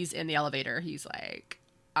when he's in the elevator, he's like,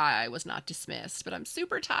 "I was not dismissed, but I'm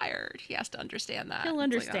super tired." He has to understand that. He'll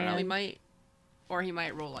understand. Like, I don't know, he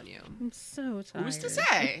might roll on you. I'm so tired. Who's to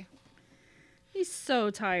say? He's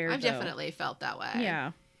so tired. I've definitely felt that way.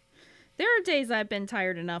 Yeah. There are days I've been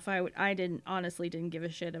tired enough. I honestly didn't give a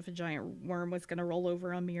shit if a giant worm was going to roll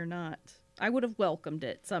over on me or not. I would have welcomed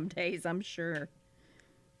it some days, I'm sure.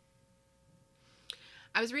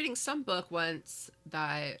 I was reading some book once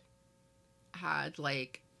that had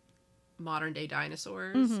like modern day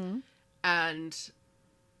dinosaurs, and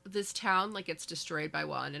this town like gets destroyed by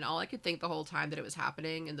one, and all I could think the whole time that it was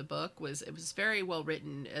happening in the book was it was very well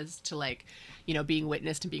written as to like, you know, being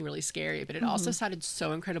witnessed and being really scary, but it also sounded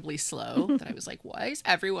so incredibly slow that I was like, why is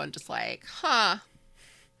everyone just like,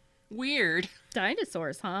 weird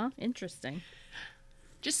Dinosaurs, huh? Interesting.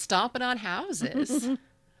 Just stomping on houses.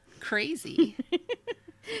 Crazy.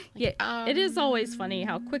 Yeah, it is always funny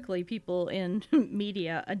how quickly people in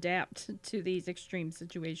media adapt to these extreme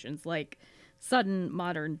situations, like sudden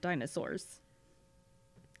modern dinosaurs.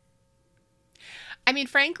 I mean,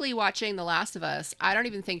 frankly, watching The Last of Us, I don't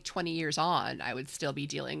even think 20 years on, I would still be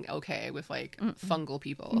dealing okay with like fungal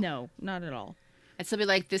people. No, not at all. I'd still be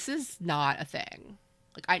like, this is not a thing.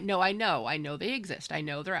 Like, I know they exist. I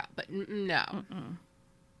know they're out, but no.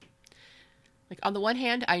 Like, on the one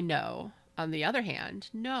hand, I know. On the other hand,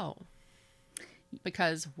 no.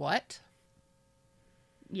 Because what?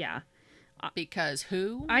 Yeah. Because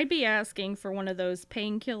who? I'd be asking for one of those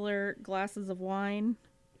painkiller glasses of wine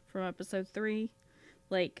from episode 3,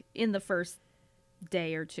 like, in the first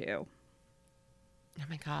day or two. Oh,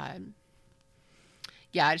 my God.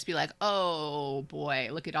 Yeah, I'd just be like, oh, boy,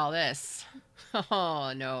 look at all this.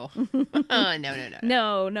 Oh, no.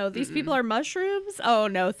 No. These people are mushrooms? Oh,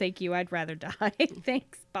 no, thank you. I'd rather die.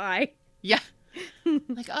 Thanks. Bye. Yeah.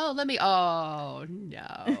 Like, oh,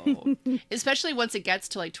 no. Especially once it gets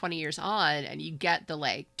to like 20 years on and you get the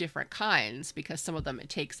like different kinds, because some of them it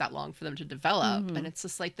takes that long for them to develop. And it's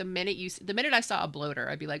just like the minute I saw a bloater,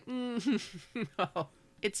 I'd be like, oh,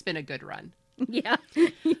 it's been a good run. Yeah.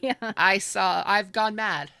 Yeah. I've gone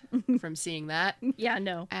mad from seeing that. Yeah,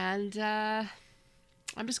 no. And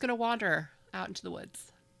I'm just going to wander out into the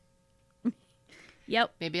woods.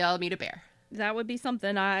 Yep. Maybe I'll meet a bear. That would be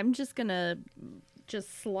something. I'm just going to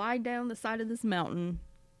slide down the side of this mountain.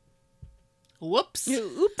 Whoops.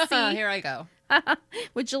 Oopsie. Here I go.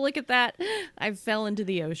 Would you look at that? I fell into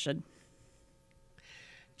the ocean.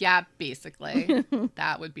 Yeah, basically.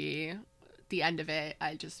 That would be the end of it.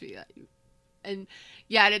 I'd just be like... And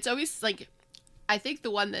yeah, and it's always like... I think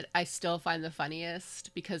the one that I still find the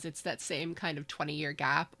funniest, because it's that same kind of 20-year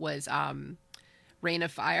gap, was Reign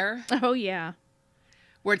of Fire. Oh, yeah.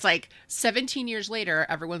 Where it's like 17 years later,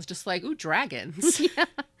 everyone's just like, ooh, dragons. Yeah.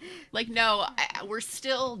 Like, no, we're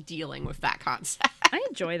still dealing with that concept. I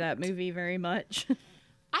enjoy that movie very much.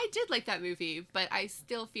 I did like that movie, but I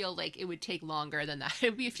still feel like it would take longer than that.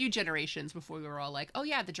 It would be a few generations before we were all like, oh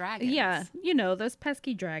yeah, the dragons. Yeah, you know, those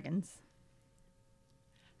pesky dragons.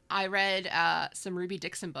 I read some Ruby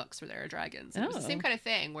Dixon books where there are dragons. And It was the same kind of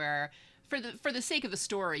thing where for the sake of the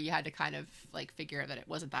story, you had to kind of like figure that it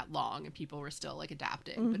wasn't that long and people were still like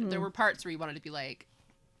adapting. But there were parts where you wanted to be like,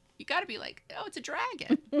 you got to be like, oh, it's a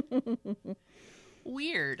dragon.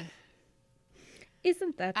 Weird.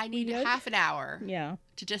 Isn't that I need weird? half an hour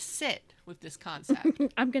to just sit with this concept.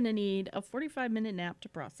 I'm going to need a 45-minute nap to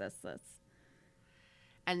process this.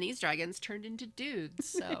 And these dragons turned into dudes.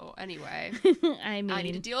 So anyway, I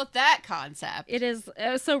need to deal with that concept. It is.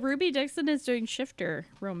 So Ruby Dixon is doing shifter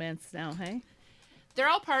romance now, hey? They're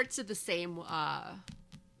all parts of the same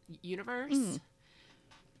universe.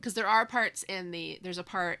 Because there are parts there's a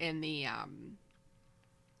part in the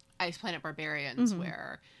Ice Planet Barbarians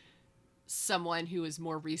where someone who is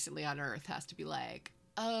more recently on Earth has to be like,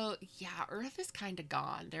 oh, yeah, Earth is kind of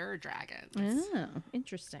gone. There are dragons. Oh,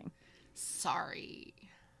 interesting. Sorry.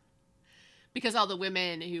 Because all the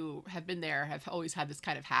women who have been there have always had this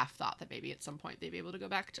kind of half thought that maybe at some point they'd be able to go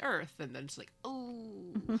back to Earth. And then it's like,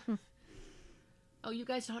 oh, you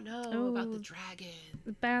guys don't know about the dragon.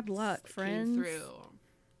 Bad luck, friends. Came through.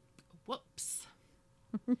 Whoops.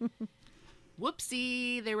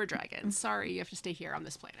 Whoopsie, they were dragons. Sorry, you have to stay here on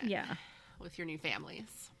this planet. Yeah. With your new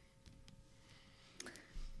families.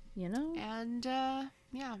 You know? And,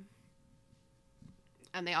 yeah.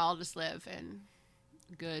 And they all just live in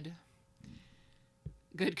good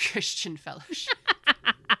Christian fellowship.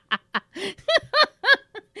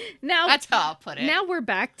 Now that's how I'll put it. Now we're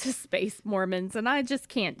back to space Mormons, and I just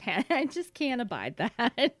can't abide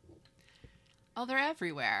that. Oh, they're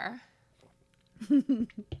everywhere.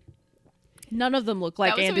 None of them look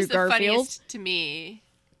like Andrew Garfield. That was always the funniest to me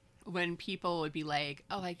when people would be like,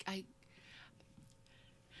 "Oh,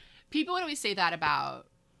 people would always say that about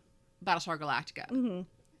Battlestar Galactica,"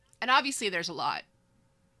 and obviously there's a lot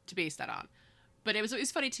to base that on. But it was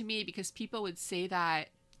always funny to me because people would say that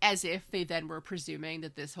as if they then were presuming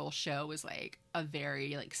that this whole show was like a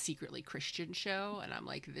very like secretly Christian show, and I'm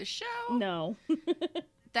like, this show? No.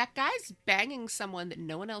 That guy's banging someone that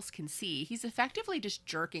no one else can see. He's effectively just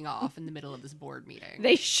jerking off in the middle of this board meeting.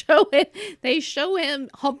 They show him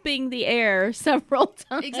humping the air several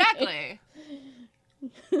times. Exactly.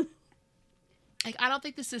 Like, I don't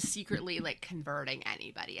think this is secretly like converting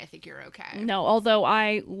anybody. I think you're okay. No, although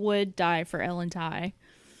I would die for Ellen Ty.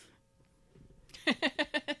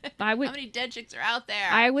 How many dead chicks are out there?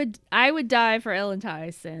 I would die for Ellen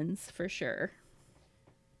Ty's sins for sure.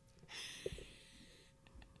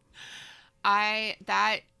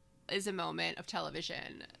 That is a moment of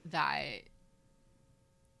television that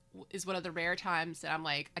is one of the rare times that I'm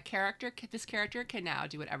like, this character can now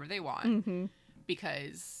do whatever they want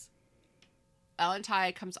because Ellen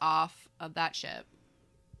Ty comes off of that ship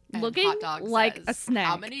and looking Hot Dog like says, a snack.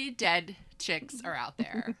 How many dead chicks are out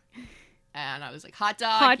there? And I was like, Hot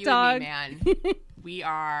Dog, you and me, man. We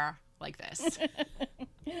are like this.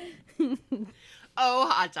 Oh,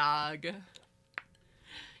 Hot Dog.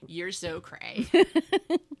 You're so cray.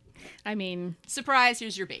 I mean, surprise,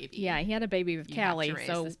 here's your baby. Yeah, he had a baby with Callie,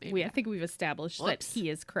 so I think we've established that he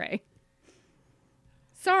is cray.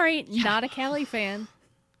 Sorry, not a Callie fan.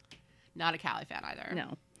 Not a Callie fan either.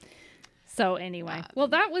 No. So anyway, well,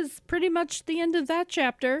 that was pretty much the end of that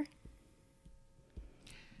chapter.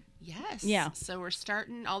 Yes. Yeah. So we're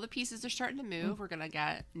starting, all the pieces are starting to move. We're going to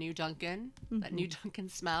get new Duncan, that new Duncan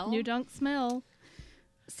smell. New Dunk smell.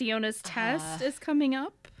 Siona's test is coming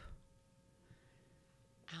up.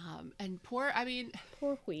 And poor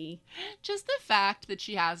Hwi. Just the fact that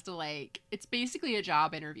she has to it's basically a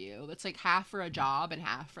job interview. That's like half for a job and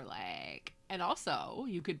half for and also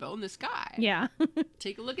you could bone this guy. Yeah.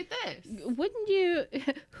 Take a look at this. Wouldn't you,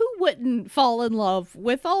 who wouldn't fall in love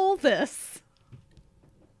with all this?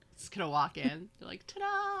 Just gonna walk in. They're like,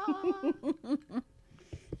 ta-da!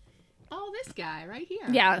 Oh, this guy right here.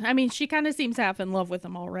 Yeah, I mean, she kind of seems half in love with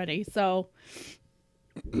him already, so.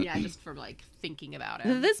 Yeah, just from thinking about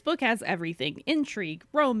it. This book has everything: intrigue,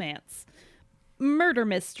 romance, murder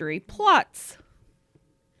mystery, plots.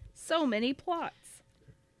 So many plots.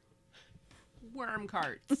 Worm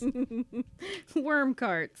carts. Worm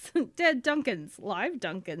carts. Dead Duncans. Live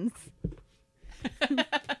Duncans.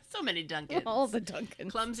 So many Duncans. All the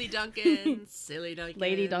Duncans. Clumsy Duncans. Silly Duncans.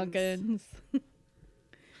 Lady Duncans.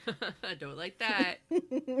 I don't like that.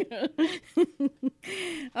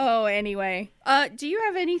 Oh, anyway. Do you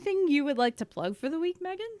have anything you would like to plug for the week,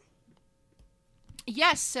 Megan?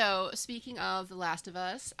 Yes, so speaking of The Last of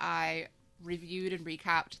Us, I reviewed and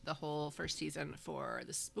recapped the whole first season for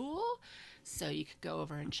the Spool, so you could go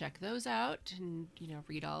over and check those out and,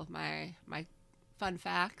 read all of my fun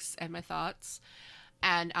facts and my thoughts.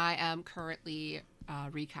 And I am currently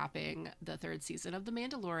recapping the third season of The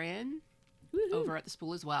Mandalorian. Woo-hoo. Over at the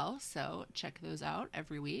Spool as well, so check those out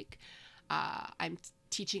every week. I'm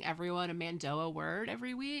teaching everyone a Mandoa word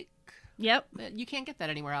every week. Yep. But you can't get that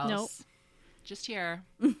anywhere else. Nope. Just here.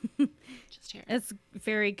 Just here. It's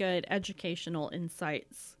very good educational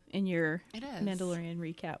insights in your Mandalorian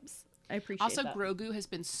recaps. I appreciate also, that. Grogu has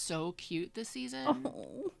been so cute this season.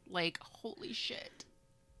 Oh. Like, holy shit.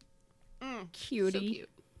 Cutie. So cute.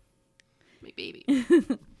 My baby.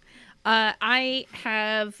 I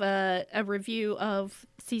have a review of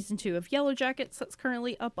season 2 of Yellow Jackets that's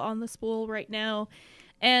currently up on the Spool right now,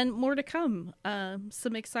 and more to come.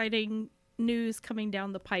 Some exciting news coming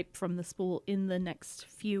down the pipe from the Spool in the next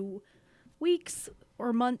few weeks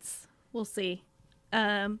or months. We'll see.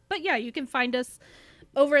 But yeah, you can find us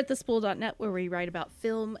over at thespool.net, where we write about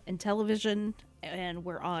film and television, and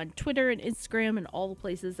we're on Twitter and Instagram and all the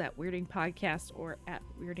places at Weirding Podcast or at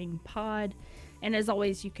Weirding Pod. And as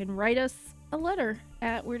always, you can write us a letter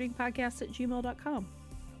at weirdingpodcast@gmail.com.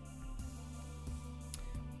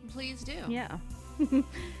 Please do. Yeah.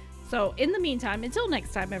 So in the meantime, until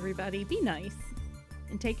next time, everybody, be nice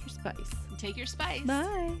and take your spice. Take your spice.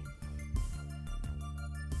 Bye.